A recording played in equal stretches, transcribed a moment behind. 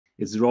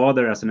It's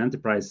rather as an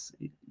enterprise,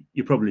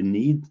 you probably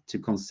need to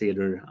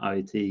consider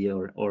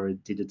IoT or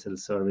digital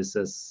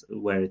services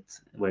where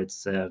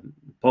it's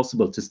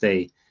possible to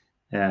stay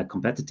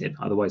competitive.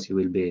 Otherwise, you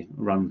will be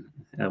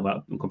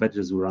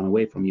competitors will run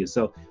away from you.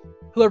 So,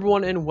 hello,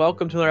 everyone, and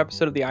welcome to another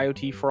episode of the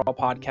IoT For All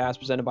podcast,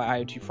 presented by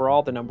IoT For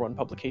All, the #1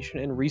 publication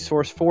and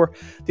resource for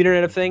the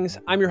Internet of Things.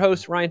 I'm your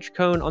host, Ryan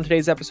Chacon. On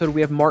today's episode, we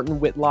have Martin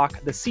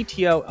Whitlock, the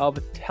CTO of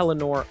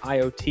Telenor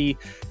IoT.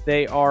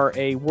 They are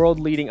a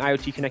world-leading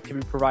IoT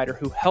connectivity provider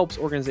who helps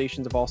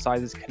organizations of all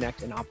sizes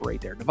connect and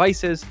operate their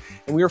devices.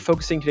 And we are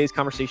focusing today's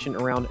conversation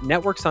around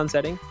network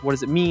sunsetting. What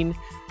does it mean?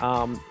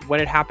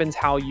 When it happens,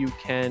 how you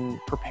can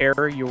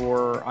prepare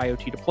your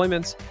IoT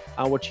deployments,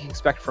 what you can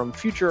expect from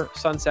future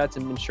sunsets,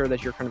 and ensure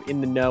that you're kind of in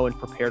the know and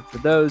prepared for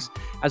those,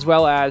 as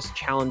well as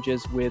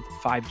challenges with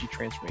 5G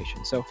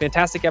transformation. So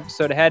fantastic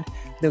episode ahead.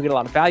 You'll get a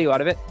lot of value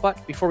out of it.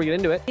 But before we get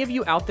into it, any of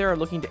you out there are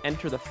looking to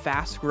enter the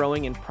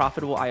fast-growing and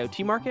profitable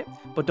IoT market,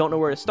 but don't know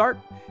where to start?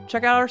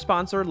 Check out our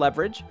sponsor,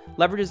 Leverage.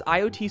 Leverage's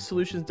IoT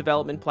solutions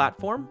development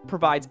platform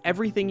provides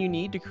everything you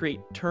need to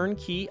create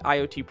turnkey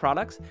IoT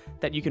products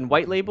that you can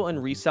white label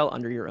and resell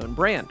under your own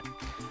brand.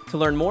 To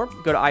learn more,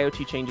 go to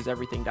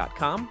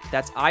iotchangeseverything.com.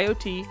 That's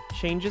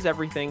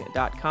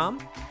iotchangeseverything.com.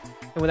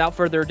 And without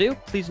further ado,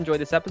 please enjoy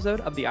this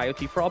episode of the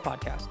IoT For All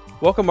podcast.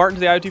 Welcome, Martin,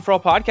 to the IoT For All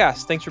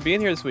podcast. Thanks for being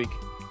here this week.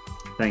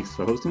 thanks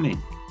for hosting me.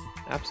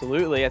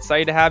 Absolutely.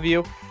 Excited to have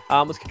you.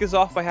 Let's kick this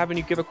off by having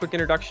you give a quick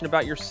introduction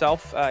about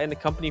yourself and the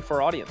company for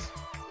our audience.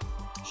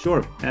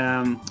 Sure.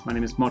 My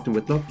name is Martin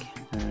Whitlock,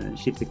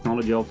 Chief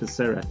Technology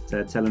Officer at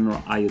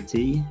Telenor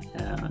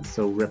IoT.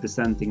 So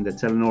representing the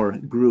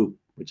Telenor Group,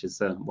 which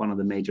is one of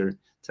the major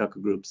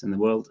telco groups in the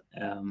world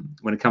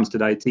when it comes to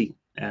the IoT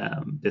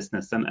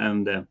business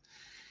and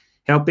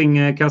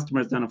helping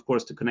customers then, of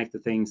course, to connect the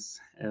things.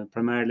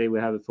 Primarily, we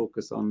have a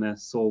focus on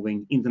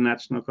solving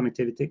international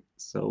connectivity.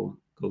 So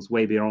it goes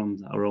way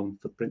beyond our own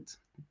footprint,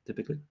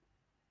 typically.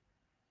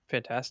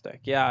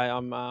 Fantastic.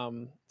 Yeah,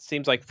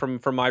 seems like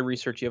from my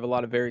research, you have a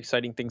lot of very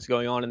exciting things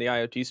going on in the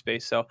IoT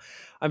space. So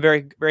I'm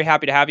very, very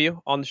happy to have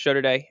you on the show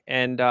today.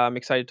 And I'm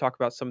excited to talk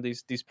about some of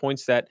these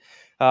points that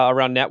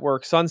around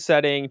network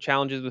sunsetting,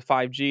 challenges with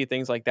 5G,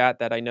 things like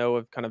that I know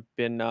have kind of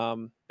been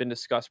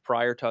discussed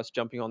prior to us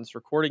jumping on this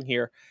recording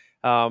here.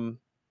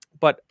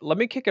 But let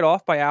me kick it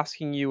off by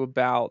asking you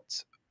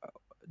about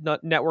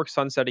network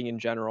sunsetting in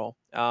general.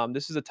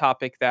 This is a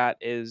topic that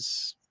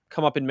is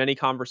come up in many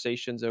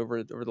conversations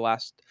over the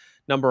last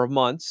number of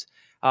months.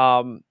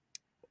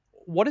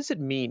 What does it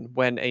mean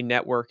when a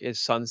network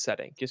is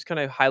sunsetting? Just kind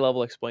of high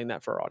level explain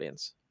that for our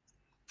audience.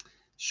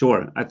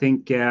 Sure. I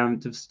think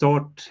to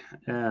start,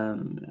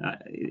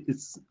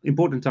 it's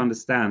important to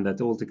understand that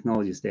all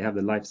technologies, they have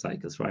the life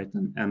cycles, right?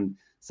 And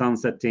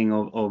sunsetting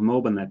of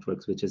mobile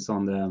networks, which is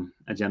on the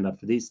agenda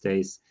for these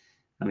days.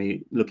 I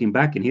mean, looking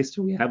back in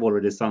history, we have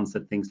already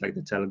sunset things like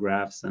the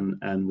telegraphs,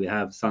 and we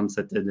have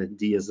sunsetted the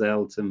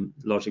DSL to a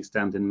large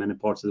extent in many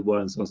parts of the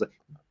world. So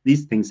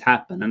these things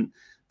happen, and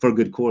for a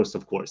good cause,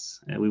 of course.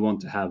 We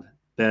want to have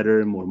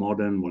better, more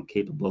modern, more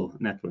capable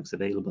networks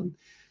available.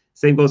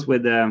 Same goes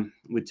with 2G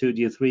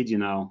and 3G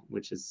now,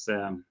 which is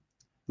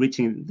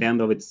reaching the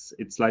end of its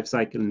life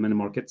cycle in many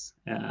markets.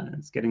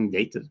 It's getting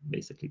dated,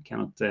 basically.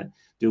 Cannot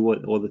do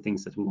all the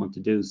things that we want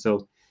to do.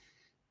 So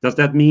does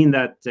that mean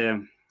that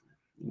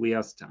we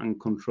just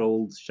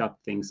uncontrolled shut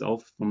things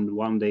off from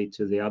one day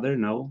to the other?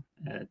 No.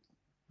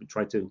 We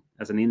try to,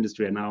 as an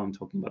industry, and now I'm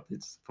talking about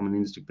this from an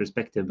industry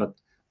perspective,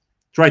 but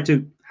try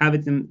to have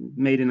it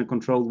made in a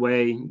controlled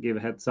way, give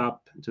a heads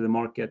up to the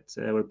market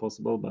where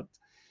possible. But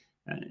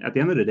at the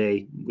end of the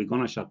day, we're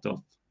going to shut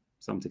off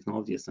some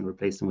technologies and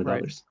replace them with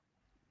others.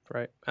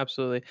 Right,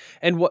 absolutely.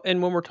 And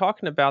when we're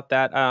talking about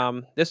that,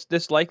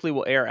 this likely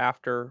will air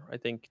after, I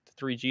think, the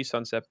 3G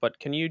sunset. But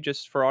can you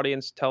just, for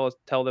audience,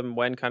 tell them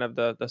when kind of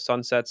the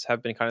sunsets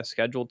have been kind of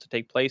scheduled to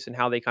take place and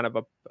how they kind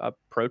of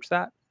approach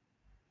that?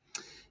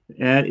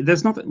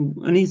 There's not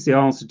an easy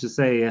answer to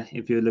say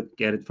if you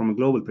look at it from a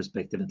global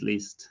perspective, at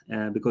least,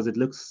 because it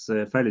looks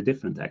fairly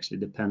different, actually,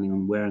 depending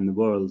on where in the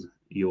world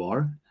you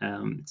are.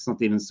 It's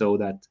not even so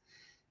that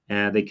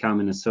they come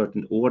in a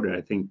certain order.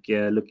 I think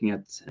looking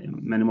at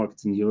many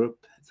markets in Europe,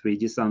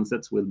 3G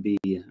sunsets will be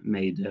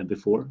made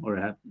before or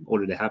have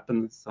already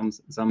happened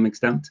some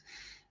extent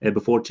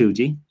before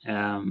 2G,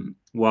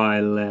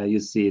 while you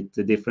see it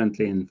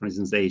differently in, for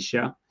instance,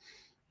 Asia,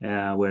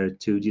 where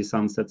 2G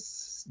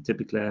sunsets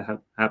typically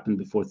have happened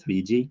before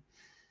 3G.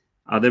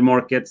 Other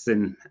markets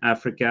in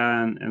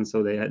Africa, and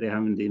so they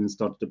haven't even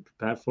started to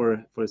prepare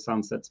for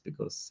sunsets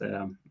because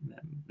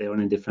they are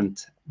in a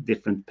different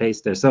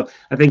pace there. So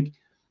I think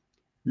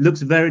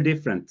looks very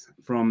different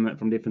from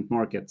different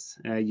markets.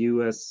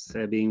 US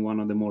being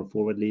one of the more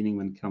forward-leaning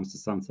when it comes to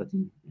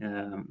sunsetting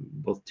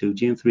both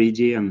 2G and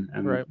 3G, and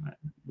right.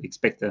 We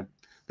expect the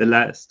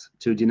last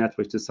 2G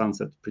network to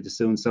sunset pretty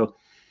soon. So,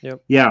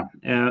 yep. Yeah,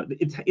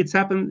 it's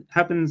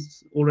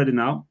happens already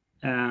now.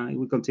 It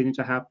will continue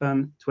to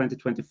happen.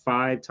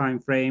 2025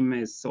 timeframe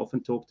is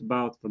often talked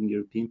about from the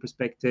European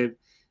perspective.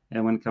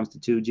 when it comes to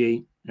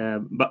 2G,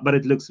 but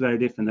it looks very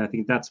different. I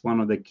think that's one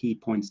of the key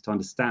points to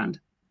understand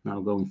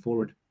now going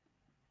forward.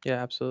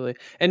 Yeah, absolutely.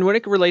 And when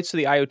it relates to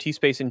the IoT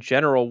space in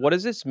general, what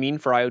does this mean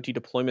for IoT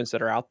deployments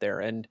that are out there?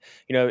 And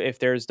if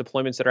there's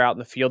deployments that are out in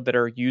the field that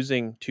are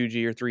using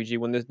 2G or 3G,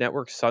 when this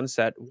network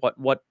sunset,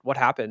 what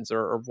happens,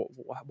 or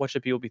what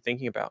should people be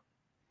thinking about?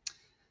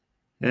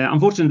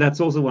 Unfortunately, that's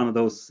also one of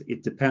those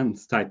it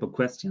depends type of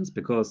questions,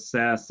 because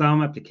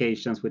some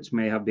applications which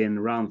may have been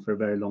around for a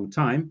very long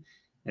time,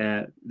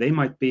 they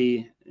might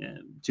be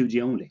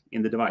 2G only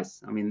in the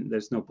device. I mean,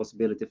 there's no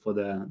possibility for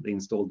the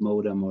installed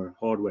modem or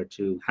hardware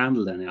to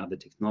handle any other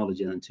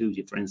technology than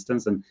 2G, for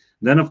instance. And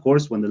then, of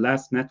course, when the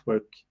last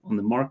network on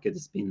the market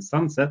has been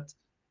sunset,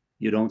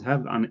 you don't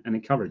have any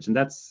coverage. And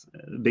that's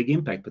a big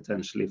impact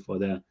potentially for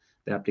the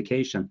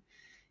application.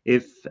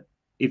 If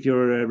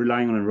you're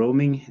relying on a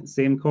roaming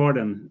SIM card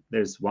and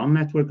there's one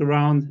network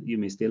around, you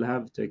may still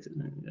have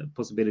a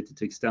possibility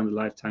to extend the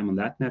lifetime on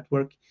that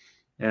network.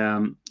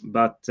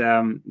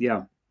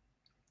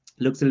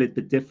 Looks a little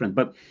bit different.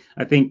 But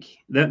I think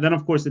then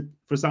of course,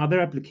 for some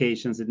other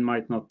applications, it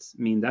might not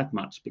mean that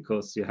much,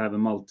 because you have a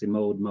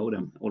multi-mode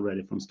modem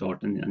already from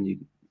start, and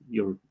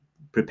you're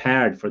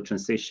prepared for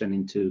transition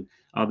into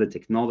other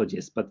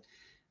technologies. But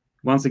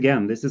once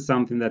again, this is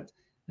something that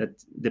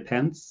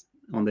depends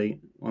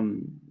on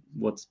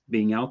what's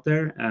being out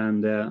there.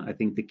 And I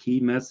think the key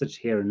message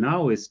here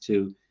now is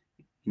to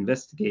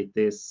investigate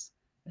this,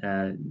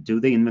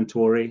 do the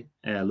inventory,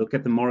 look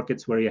at the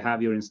markets where you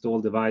have your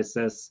installed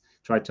devices,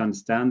 try to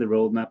understand the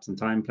roadmaps and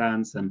time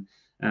plans, and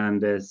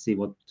see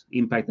what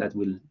impact that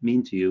will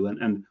mean to you.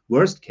 And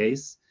worst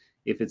case,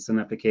 if it's an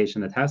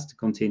application that has to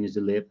continue to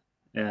live,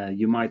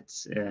 you might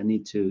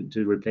need to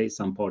replace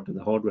some part of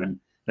the hardware. And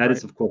that Right.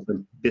 is, of course, a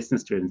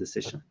business-driven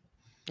decision.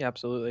 Yeah,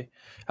 absolutely.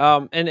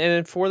 And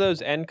then for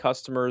those end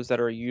customers that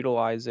are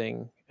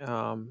utilizing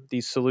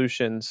these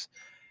solutions,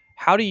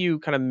 how do you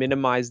kind of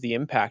minimize the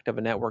impact of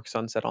a network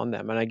sunset on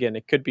them? And again,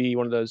 it could be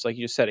one of those, like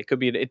you just said, it could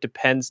be it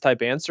depends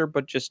type answer,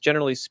 but just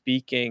generally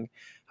speaking,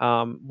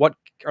 what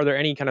are there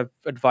any kind of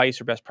advice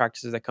or best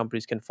practices that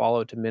companies can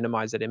follow to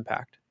minimize that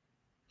impact?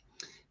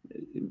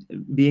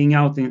 Being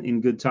out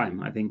in good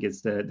time, I think,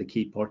 is the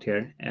key part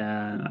here.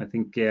 I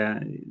think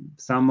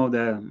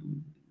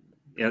some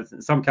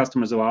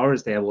customers of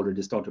ours, they have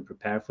already started to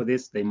prepare for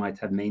this. They might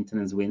have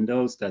maintenance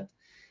windows that,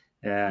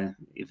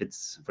 if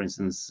it's, for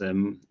instance,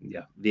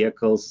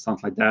 vehicles,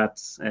 something like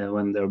that,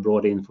 when they're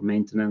brought in for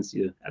maintenance,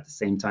 you at the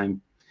same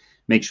time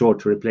make sure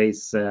to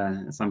replace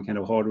some kind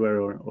of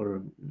hardware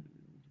or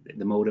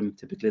the modem,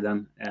 typically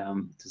then,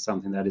 to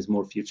something that is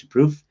more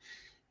future-proof.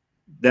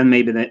 Then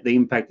maybe the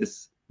impact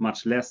is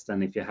much less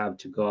than if you have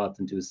to go out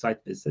and do a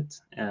site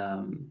visit,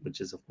 which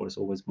is, of course,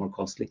 always more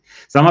costly.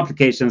 Some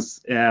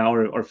applications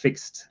are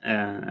fixed,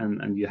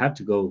 and you have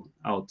to go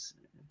out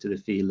to the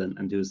field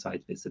and do a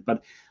site visit.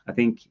 But I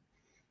think,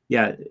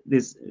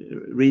 this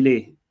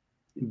really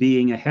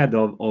being ahead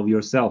of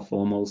yourself,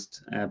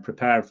 almost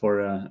prepare for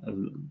a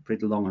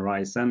pretty long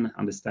horizon,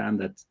 understand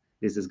that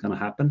this is going to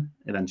happen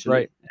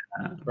eventually.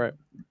 Right.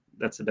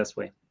 That's the best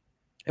way.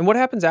 And what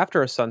happens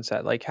after a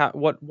sunset? Like how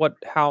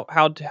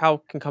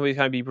can companies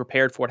kind of be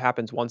prepared for what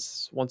happens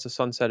once a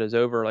sunset is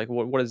over? Like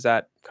what does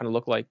that kind of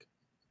look like?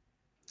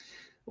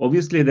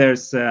 Obviously,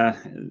 there's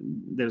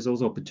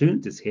also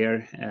opportunities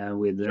here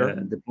with Sure.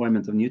 the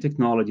deployment of new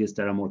technologies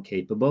that are more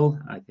capable.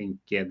 I think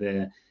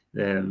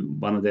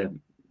one of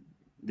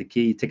the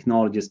key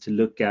technologies to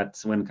look at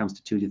when it comes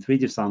to 2G,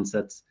 3G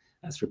sunsets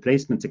as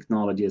replacement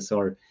technologies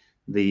are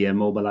the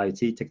mobile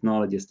IoT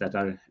technologies that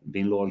are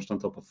being launched on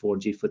top of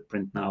 4G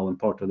footprint now and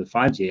part of the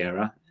 5G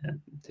era.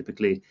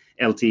 Typically,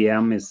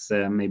 LTE-M is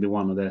maybe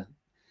one of the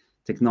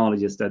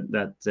technologies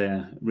that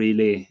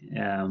really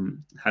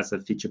has a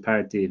feature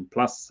parity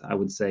plus, I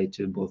would say,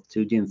 to both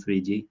 2G and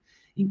 3G,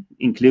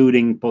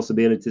 including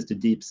possibilities to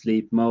deep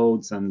sleep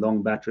modes and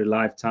long battery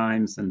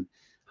lifetimes and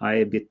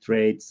higher bit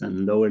rates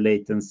and lower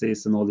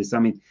latencies and all this. I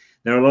mean,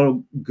 there are a lot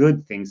of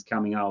good things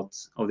coming out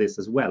of this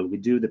as well. We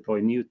do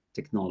deploy new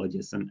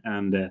technologies,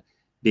 and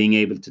being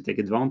able to take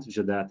advantage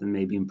of that and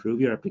maybe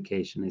improve your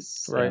application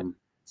is Right.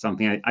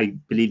 something I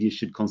believe you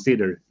should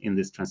consider in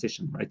this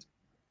transition, right?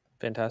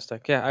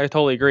 Fantastic. Yeah, I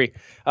totally agree.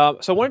 So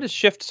I wanted to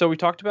shift. So we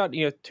talked about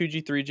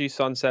 2G, 3G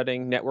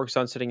sunsetting, network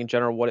sunsetting in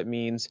general, what it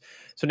means.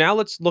 So now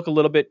let's look a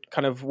little bit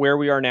kind of where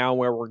we are now and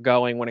where we're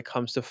going when it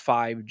comes to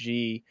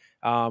 5G,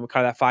 kind of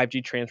that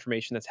 5G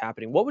transformation that's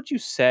happening. What would you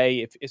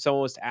say if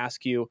someone was to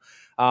ask you,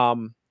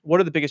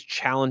 what are the biggest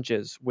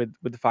challenges with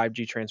the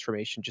 5G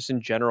transformation, just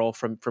in general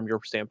from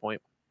your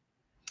standpoint?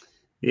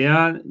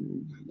 Yeah.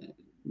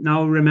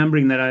 Now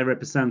remembering that I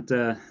represent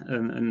a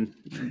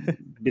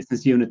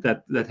business unit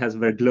that has a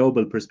very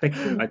global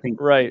perspective, I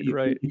think Right. you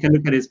Right. can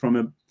look at this from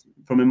a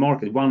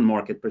one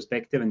market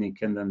perspective, and you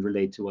can then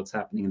relate to what's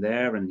happening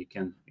there, and you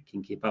can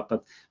keep up.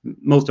 But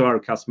most of our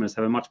customers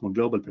have a much more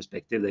global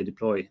perspective. They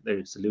deploy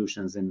their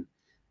solutions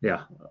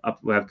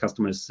we have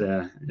customers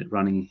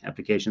running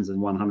applications in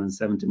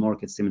 170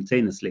 markets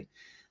simultaneously,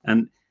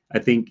 and I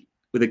think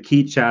with a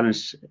key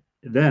challenge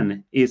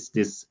then is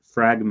this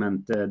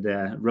fragmented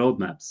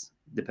roadmaps,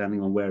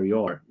 depending on where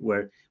you are,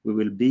 where we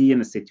will be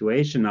in a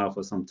situation now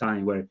for some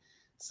time where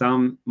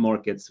some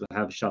markets will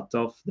have shut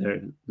off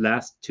their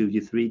last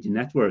 2G, 3G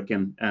network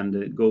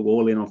and go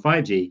all in on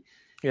 5G,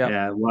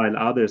 Yeah. while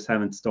others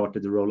haven't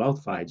started to roll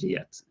out 5G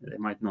yet. They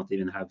might not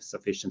even have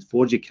sufficient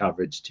 4G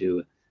coverage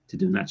to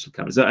do national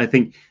coverage. So I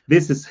think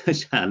this is a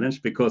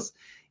challenge, because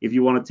if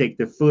you want to take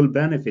the full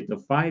benefit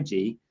of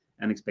 5G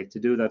and expect to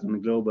do that on a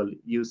global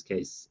use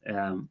case,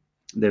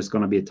 there's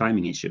going to be a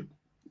timing issue.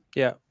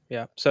 Yeah.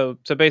 Yeah. So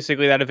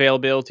basically that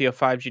availability of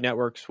 5G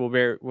networks will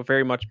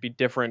very much be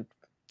different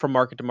from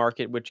market to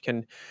market, which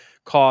can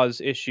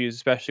cause issues,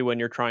 especially when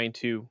you're trying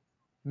to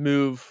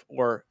move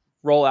or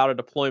roll out a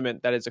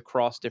deployment that is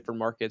across different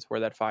markets where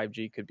that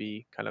 5G could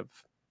be kind of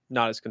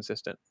not as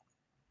consistent.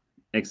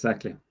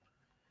 Exactly.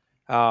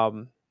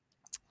 Um,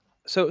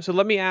 so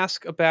let me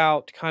ask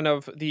about kind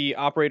of the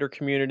operator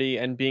community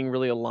and being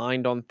really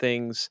aligned on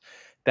things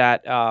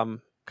that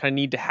kind of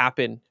need to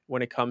happen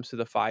when it comes to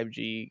the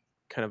 5G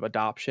kind of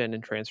adoption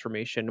and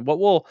transformation.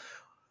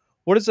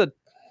 What is a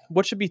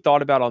what should be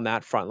thought about on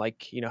that front?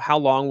 Like, how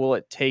long will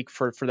it take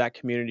for that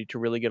community to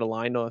really get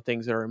aligned on the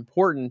things that are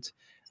important,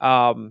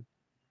 um,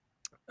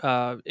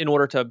 in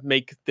order to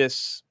make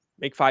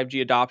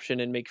 5G adoption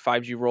and make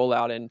 5G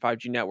rollout and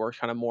 5G networks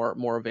kind of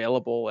more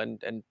available,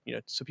 and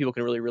so people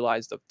can really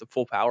realize the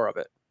full power of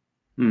it.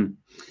 Mm.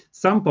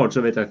 Some parts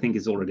of it, I think,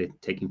 is already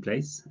taking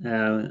place.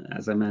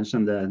 As I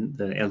mentioned,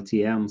 the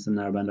LTMs and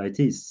narrowband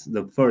ITs,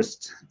 the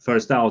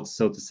first out,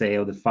 so to say,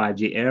 of the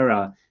 5G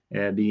era,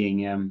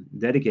 being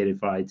dedicated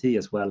for IT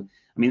as well.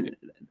 I mean,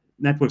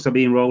 networks are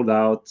being rolled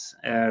out,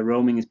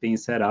 roaming is being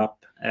set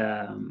up,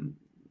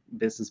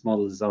 business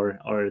models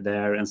are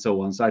there, and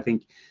so on. So I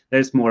think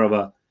there's more of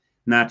a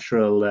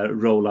natural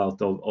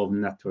rollout of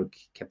network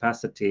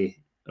capacity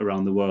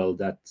around the world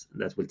that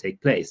will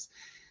take place.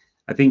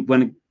 I think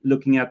when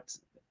looking at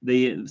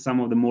some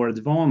of the more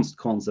advanced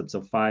concepts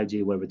of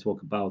 5G, where we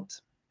talk about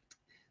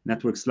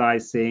network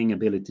slicing,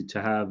 ability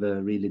to have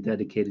a really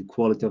dedicated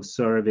quality of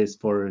service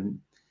for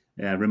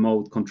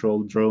remote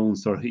controlled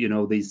drones, or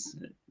these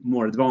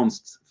more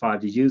advanced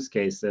 5G use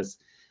cases,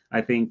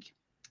 I think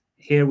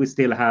here we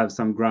still have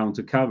some ground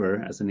to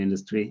cover as an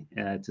industry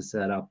to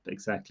set up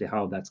exactly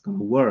how that's going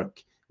to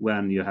work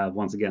when you have,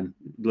 once again,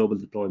 global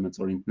deployments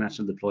or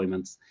international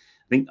deployments.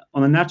 I think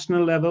on a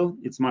national level,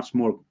 it's much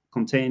more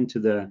contained to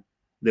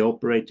the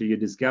operator you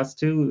discussed,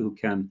 to who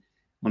can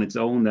on its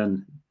own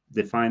then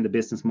define the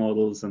business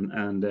models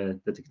and the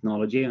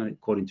technology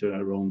according to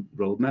our own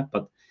roadmap.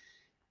 But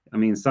I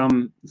mean,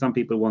 some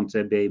people want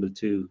to be able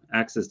to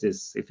access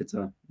this, if it's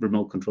a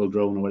remote control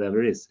drone or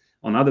whatever it is,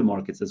 on other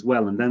markets as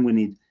well. And then we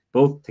need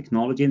both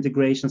technology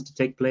integrations to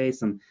take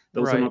place, and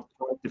those are Right. not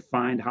quite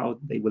defined how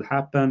they will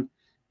happen.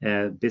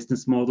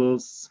 Business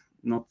models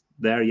not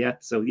there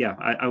yet. So yeah,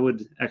 I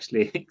would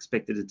actually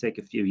expect it to take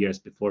a few years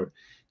before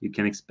you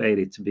can expect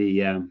it to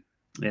be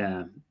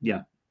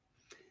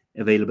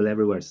available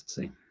everywhere, so to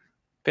say.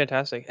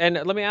 Fantastic. And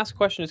let me ask a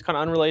question. It's kind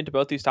of unrelated to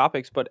both these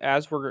topics, but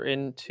as we're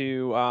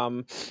into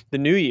the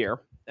new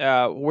year,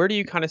 where do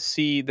you kind of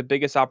see the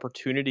biggest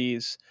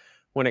opportunities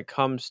when it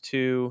comes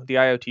to the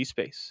IoT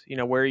space?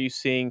 Where are you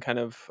seeing kind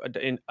of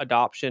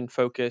adoption,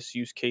 focus,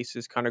 use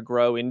cases kind of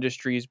grow,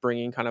 industries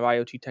bringing kind of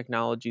IoT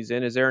technologies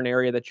in? Is there an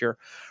area that you're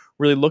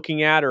really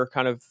looking at or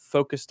kind of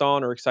focused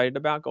on or excited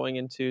about going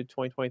into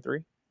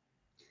 2023?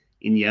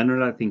 In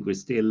general, I think we're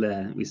still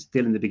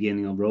in the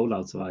beginning of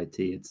rollouts of IT.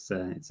 It's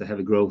a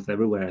heavy growth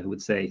everywhere, I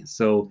would say.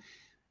 So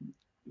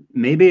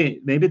maybe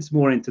it's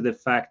more into the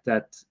fact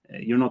that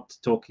you're not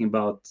talking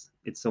about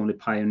it's only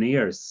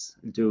pioneers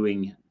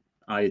doing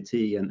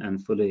IoT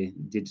and fully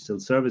digital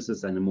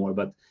services anymore,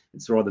 but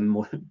it's rather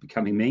more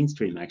becoming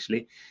mainstream,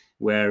 actually,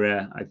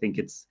 where I think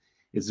it's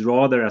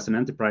rather, as an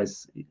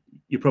enterprise,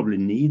 you probably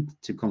need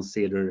to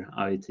consider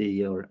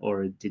IoT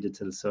or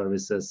digital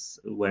services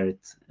where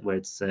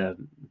it's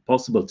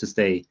possible to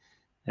stay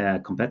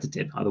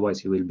competitive.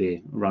 Otherwise, you will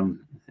be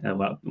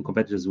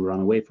competitors will run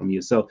away from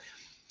you. So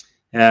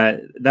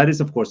that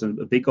is, of course, a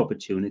big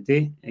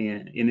opportunity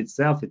in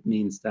itself. It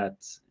means that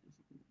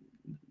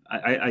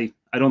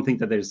I don't think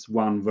that there's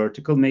one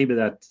vertical maybe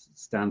that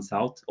stands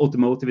out.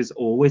 Automotive is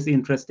always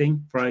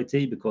interesting for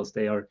IT because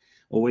they are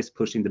always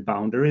pushing the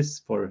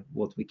boundaries for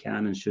what we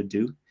can and should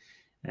do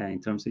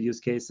in terms of use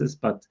cases.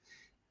 But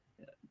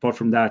apart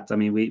from that, I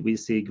mean, we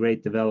see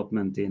great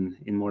development in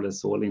more or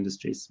less all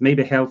industries.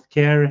 Maybe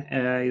healthcare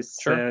is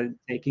Sure.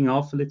 taking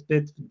off a little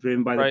bit,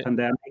 driven by the Right.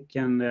 pandemic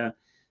and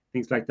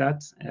things like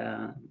that.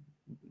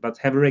 But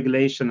heavy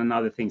regulation and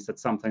other things that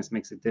sometimes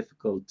makes it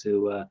difficult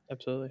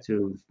Absolutely.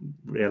 to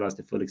realize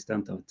the full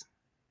extent of it.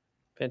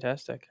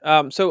 Fantastic.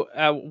 So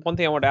one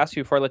thing I want to ask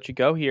you before I let you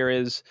go here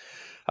is,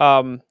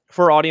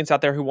 for our audience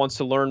out there who wants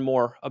to learn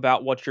more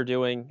about what you're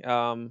doing,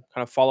 kind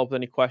of follow up with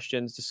any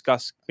questions,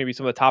 discuss maybe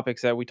some of the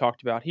topics that we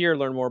talked about here,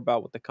 learn more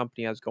about what the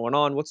company has going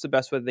on. What's the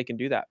best way that they can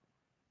do that?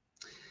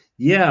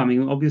 Yeah, I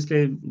mean,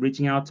 obviously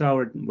reaching out to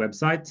our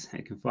website.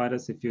 You can find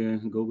us if you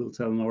Google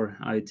Telenor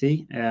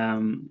IoT.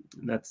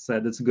 That's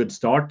a good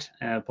start.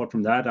 Apart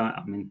from that,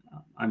 I mean,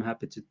 I'm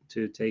happy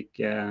to take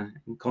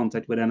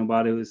contact with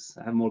anybody who's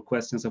have more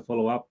questions or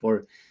follow up,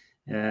 or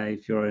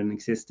if you're an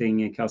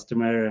existing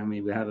customer. I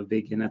mean, we have a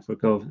big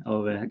network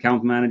of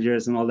account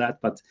managers and all that.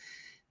 But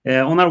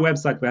on our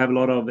website, we have a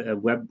lot of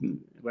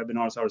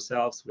webinars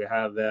ourselves. We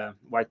have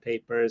white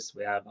papers.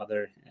 We have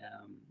other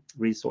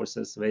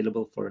resources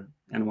available for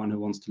anyone who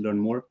wants to learn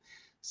more.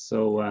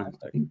 So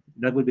I think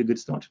that would be a good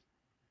start.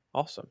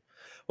 Awesome.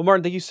 Well,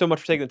 Martin, thank you so much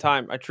for taking the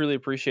time. I truly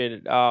appreciate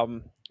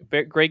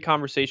it. Great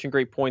conversation,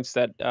 great points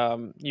that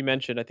you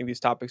mentioned. I think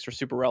these topics are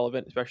super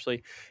relevant,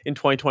 especially in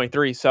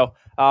 2023. So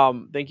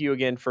thank you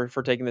again for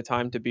taking the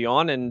time to be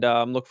on,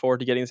 and look forward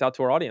to getting this out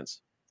to our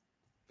audience.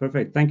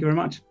 Perfect. Thank you very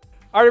much.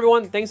 All right,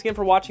 everyone. Thanks again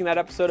for watching that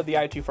episode of the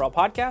IoT For All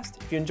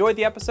podcast. If you enjoyed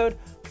the episode,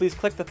 please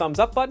click the thumbs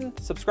up button,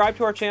 subscribe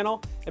to our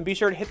channel, and be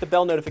sure to hit the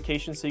bell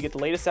notification so you get the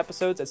latest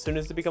episodes as soon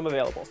as they become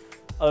available.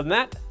 Other than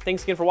that,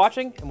 thanks again for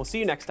watching, and we'll see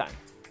you next time.